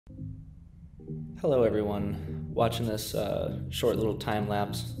Hello everyone, watching this short little time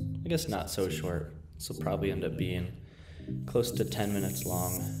lapse. I guess not so short. This will probably end up being close to 10 minutes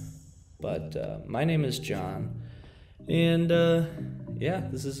long. But my name is John, and yeah,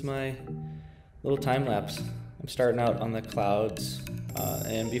 this is my little time lapse. I'm starting out on the clouds,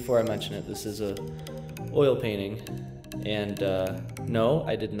 and before I mention it, this is a oil painting. And no,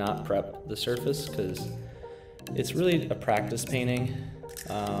 I did not prep the surface because it's really a practice painting.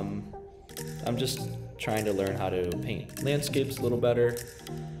 I'm just trying to learn how to paint landscapes a little better.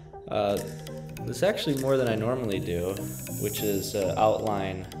 This is actually more than I normally do, which is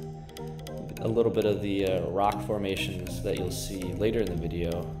outline a little bit of the rock formations that you'll see later in the video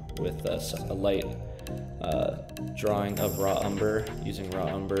with a light drawing of raw umber, using raw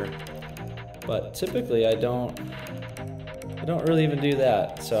umber. But typically I don't really even do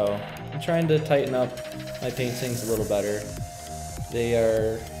that, so I'm trying to tighten up my paintings a little better. They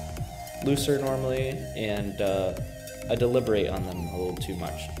are looser normally, and I deliberate on them a little too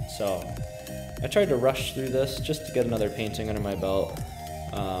much. So I tried to rush through this just to get another painting under my belt,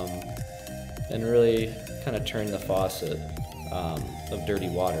 and really kind of turn the faucet of dirty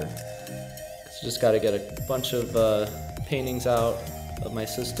water. So just got to get a bunch of paintings out of my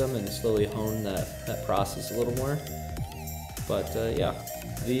system and slowly hone that process a little more. But yeah,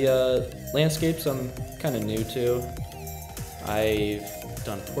 the landscapes I'm kind of new to. I've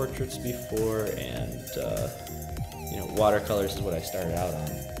done portraits before, and watercolors is what I started out on.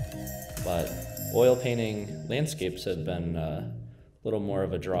 But oil painting landscapes have been a little more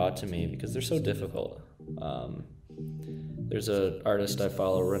of a draw to me because they're so difficult. There's an artist I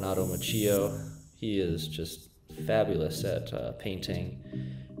follow, Renato Machio. He is just fabulous at painting,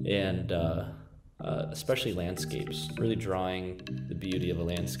 and especially landscapes, really drawing the beauty of a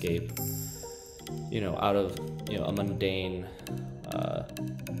landscape, out of a mundane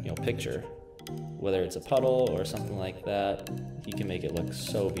picture. Whether it's a puddle or something like that, he can make it look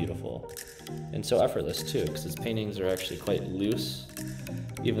so beautiful and so effortless too, because his paintings are actually quite loose,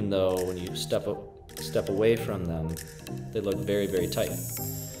 even though when you step away from them, they look very, very tight.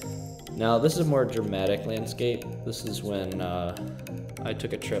 Now this is a more dramatic landscape. This is when I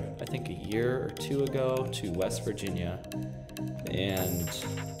took a trip, I think a year or two ago, to West Virginia, and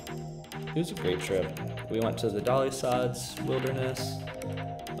it was a great trip. We went to the Dolly Sods Wilderness,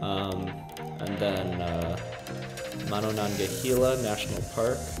 and then Monongahela National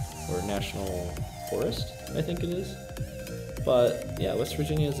Park, or National Forest, I think it is. But yeah, West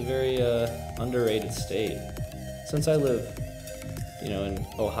Virginia is a very underrated state. Since I live, in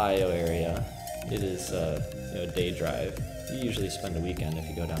Ohio area, it is a day drive. You usually spend a weekend if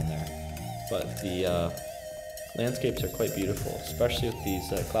you go down there. But the landscapes are quite beautiful, especially with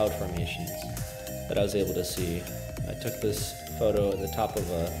these cloud formations that I was able to see. I took this photo at the top of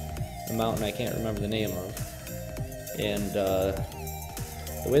a mountain I can't remember the name of, and the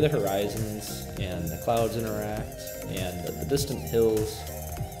way the horizons and the clouds interact and the distant hills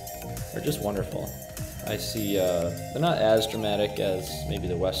are just wonderful. I see they're not as dramatic as maybe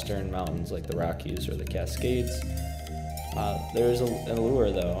the western mountains like the Rockies or the Cascades. There is an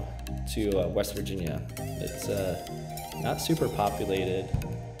allure though to West Virginia. It's not super populated.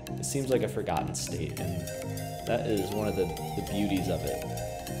 It seems like a forgotten state, and that is one of the beauties of it.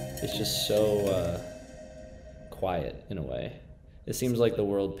 It's just so quiet in a way. It seems like the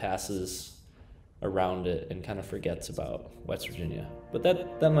world passes around it and kind of forgets about West Virginia. But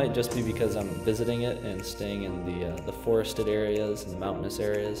that might just be because I'm visiting it and staying in the forested areas and the mountainous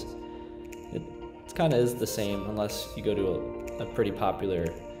areas. It kind of is the same unless you go to a pretty popular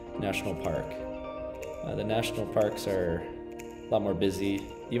national park. The national parks are a lot more busy,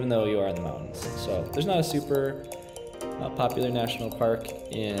 even though you are in the mountains. So there's not a super popular national park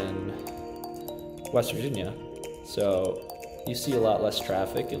in West Virginia. So you see a lot less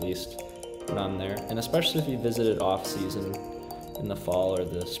traffic, at least when I'm there. And especially if you visit it off season in the fall or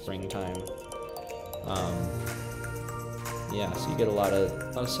the springtime. Yeah, so you get a lot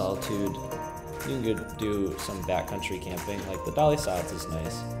of solitude. You can go do some backcountry camping, like the Dolly Sods is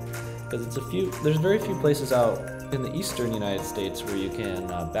nice. Because there's very few places out in the eastern United States where you can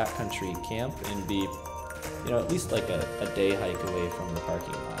backcountry camp and be, at least like a day hike away from the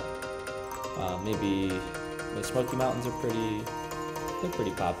parking lot. Maybe the Smoky Mountains are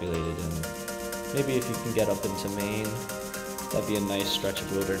pretty populated, and maybe if you can get up into Maine, that'd be a nice stretch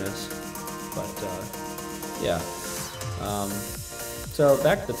of wilderness. But yeah. So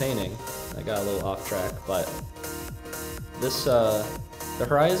back to the painting. I got a little off track, but this the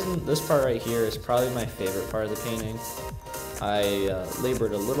horizon, this part right here is probably my favorite part of the painting. I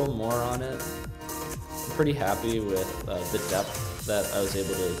labored a little more on it. I'm pretty happy with the depth that I was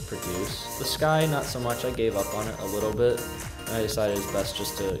able to produce. The sky, not so much. I gave up on it a little bit, and I decided it's best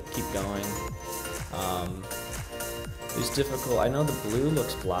just to keep going. It was difficult. I know the blue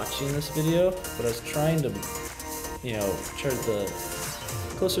looks blotchy in this video, but I was trying to, try the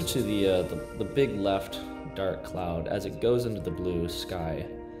closer to the big left dark cloud as it goes into the blue sky.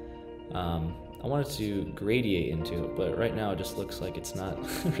 I wanted to gradiate into it, but right now it just looks like it's not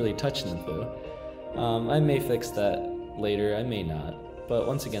really touching the blue. I may fix that later, I may not. But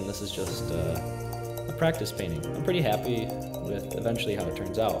once again, this is just a practice painting. I'm pretty happy with eventually how it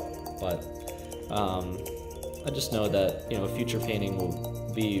turns out, but I just know that a future painting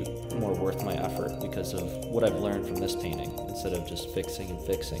will be more worth my effort because of what I've learned from this painting instead of just fixing and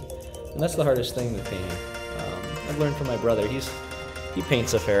fixing. And that's the hardest thing with painting. I've learned from my brother. He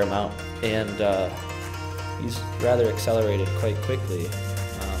paints a fair amount, and he's rather accelerated quite quickly.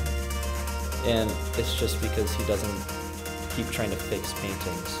 And it's just because he doesn't keep trying to fix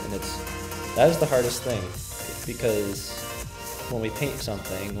paintings, and that is the hardest thing, because when we paint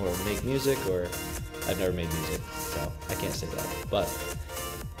something or make music, or I've never made music, so I can't say that, but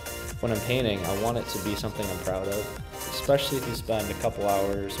when I'm painting, I want it to be something I'm proud of, especially if you spend a couple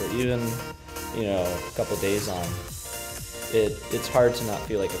hours or even a couple days on it. It's hard to not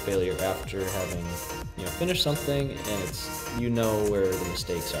feel like a failure after having finished something, and it's where the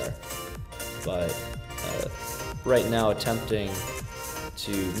mistakes are. But right now, attempting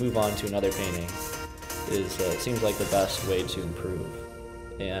to move on to another painting seems like the best way to improve.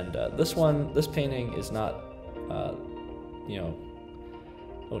 And this painting is not, I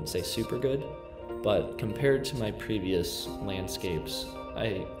wouldn't say super good, but compared to my previous landscapes,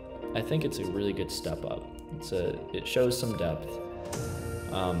 I think it's a really good step up. It shows some depth.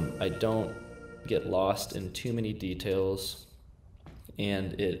 I don't get lost in too many details,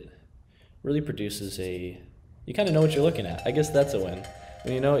 and it really produces you kind of know what you're looking at. I guess that's a win.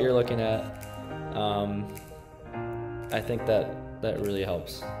 When you know what you're looking at, I think that really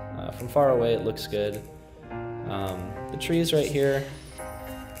helps. From far away, it looks good. The trees right here,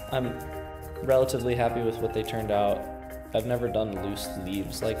 I'm relatively happy with what they turned out. I've never done loose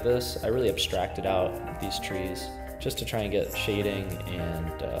leaves like this. I really abstracted out these trees just to try and get shading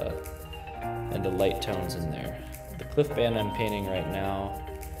and the light tones in there. The cliff band I'm painting right now,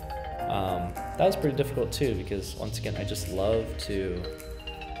 that was pretty difficult too, because once again, I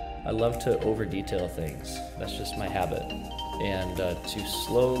love to over detail things. That's just my habit. And to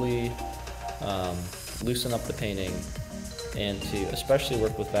slowly loosen up the painting, and to especially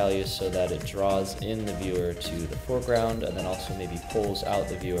work with values so that it draws in the viewer to the foreground, and then also maybe pulls out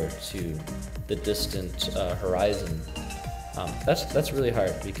the viewer to the distant horizon. That's really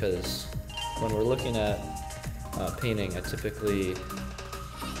hard, because when we're looking at painting, I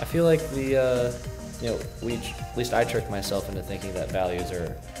feel like at least I trick myself into thinking that values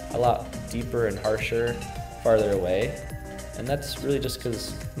are a lot deeper and harsher farther away, and that's really just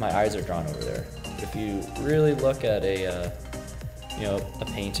because my eyes are drawn over there. But if you really look at a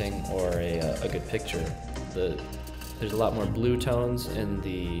painting or a good picture, there's a lot more blue tones in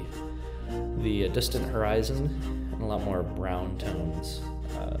the distant horizon, and a lot more brown tones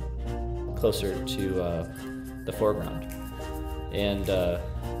closer to the foreground, and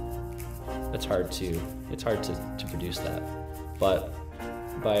it's hard to produce that. But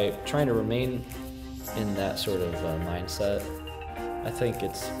by trying to remain in that sort of mindset, I think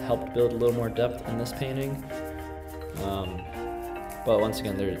it's helped build a little more depth in this painting. But once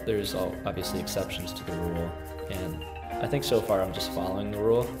again, there's obviously exceptions to the rule, and I think so far I'm just following the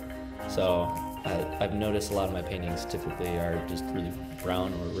rule. So I've noticed a lot of my paintings typically are just really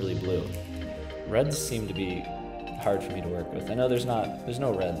brown or really blue. Reds seem to be hard for me to work with. I know there's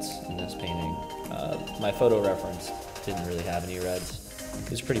no reds in this painting. My photo reference didn't really have any reds. It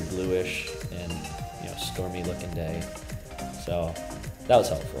was pretty bluish and stormy looking day, so that was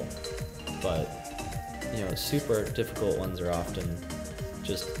helpful. But super difficult ones are often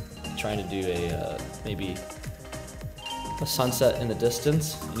just trying to do maybe a sunset in the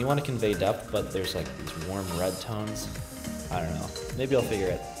distance, and you want to convey depth, but there's like these warm red tones. I don't know. Maybe I'll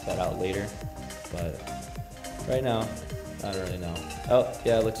figure that out later, but right now, I don't really know. Oh,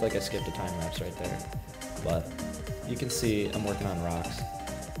 yeah, it looks like I skipped a time lapse right there. But you can see I'm working on rocks.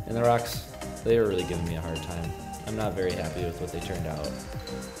 And the rocks, they were really giving me a hard time. I'm not very happy with what they turned out.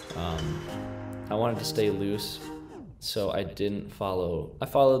 I wanted to stay loose, so I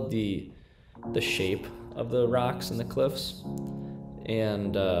followed the shape of the rocks and the cliffs,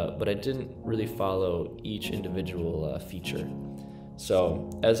 and but I didn't really follow each individual feature. So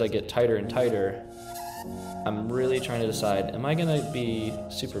as I get tighter and tighter, I'm really trying to decide, am I gonna be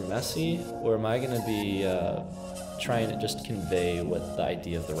super messy, or am I gonna be trying to just convey what the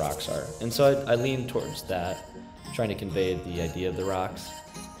idea of the rocks are. And so I lean towards that, trying to convey the idea of the rocks.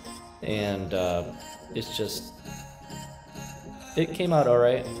 And it's just, it came out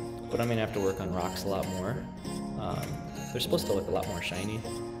alright, but I'm gonna have to work on rocks a lot more. They're supposed to look a lot more shiny,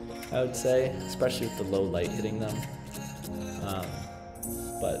 I would say, especially with the low light hitting them.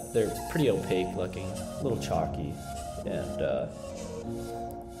 But they're pretty opaque looking, a little chalky, and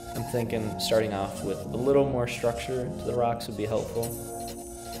I'm thinking starting off with a little more structure to the rocks would be helpful,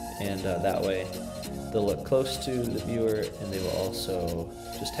 and that way they'll look close to the viewer, and they will also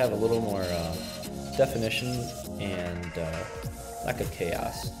just have a little more definition and lack of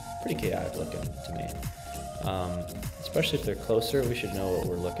chaos. Pretty chaotic looking to me. Especially if they're closer, we should know what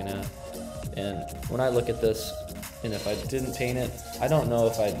we're looking at. And when I look at this, and if I didn't paint it, I don't know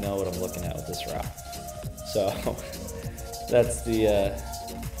if I'd know what I'm looking at with this rock. So that's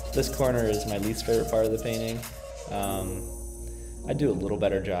this corner is my least favorite part of the painting. I do a little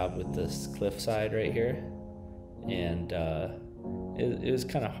better job with this cliff side right here, and it was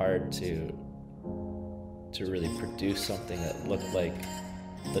kind of hard to really produce something that looked like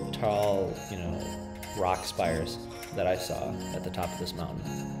the tall, rock spires that I saw at the top of this mountain.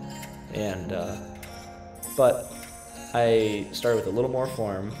 And but I started with a little more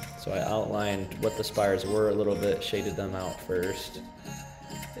form, so I outlined what the spires were a little bit, shaded them out first,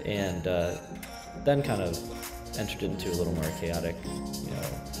 and then kind of entered into a little more chaotic,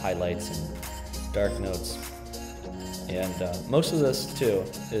 highlights and dark notes. And most of this too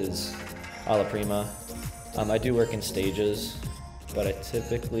is alla prima. I do work in stages, but I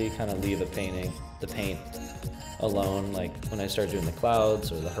typically kind of leave the paint alone. Like when I start doing the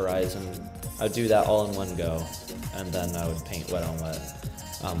clouds or the horizon, I would do that all in one go, and then I would paint wet on wet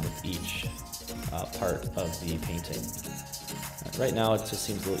with each part of the painting. Right now it just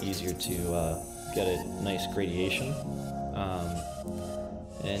seems a little easier to get a nice gradation,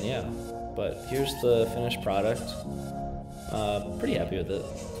 and yeah, but here's the finished product. Pretty happy with it.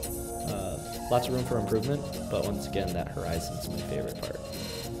 Lots of room for improvement, but once again, that horizon's my favorite part.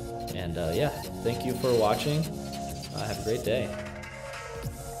 And yeah, thank you for watching. Have a great day.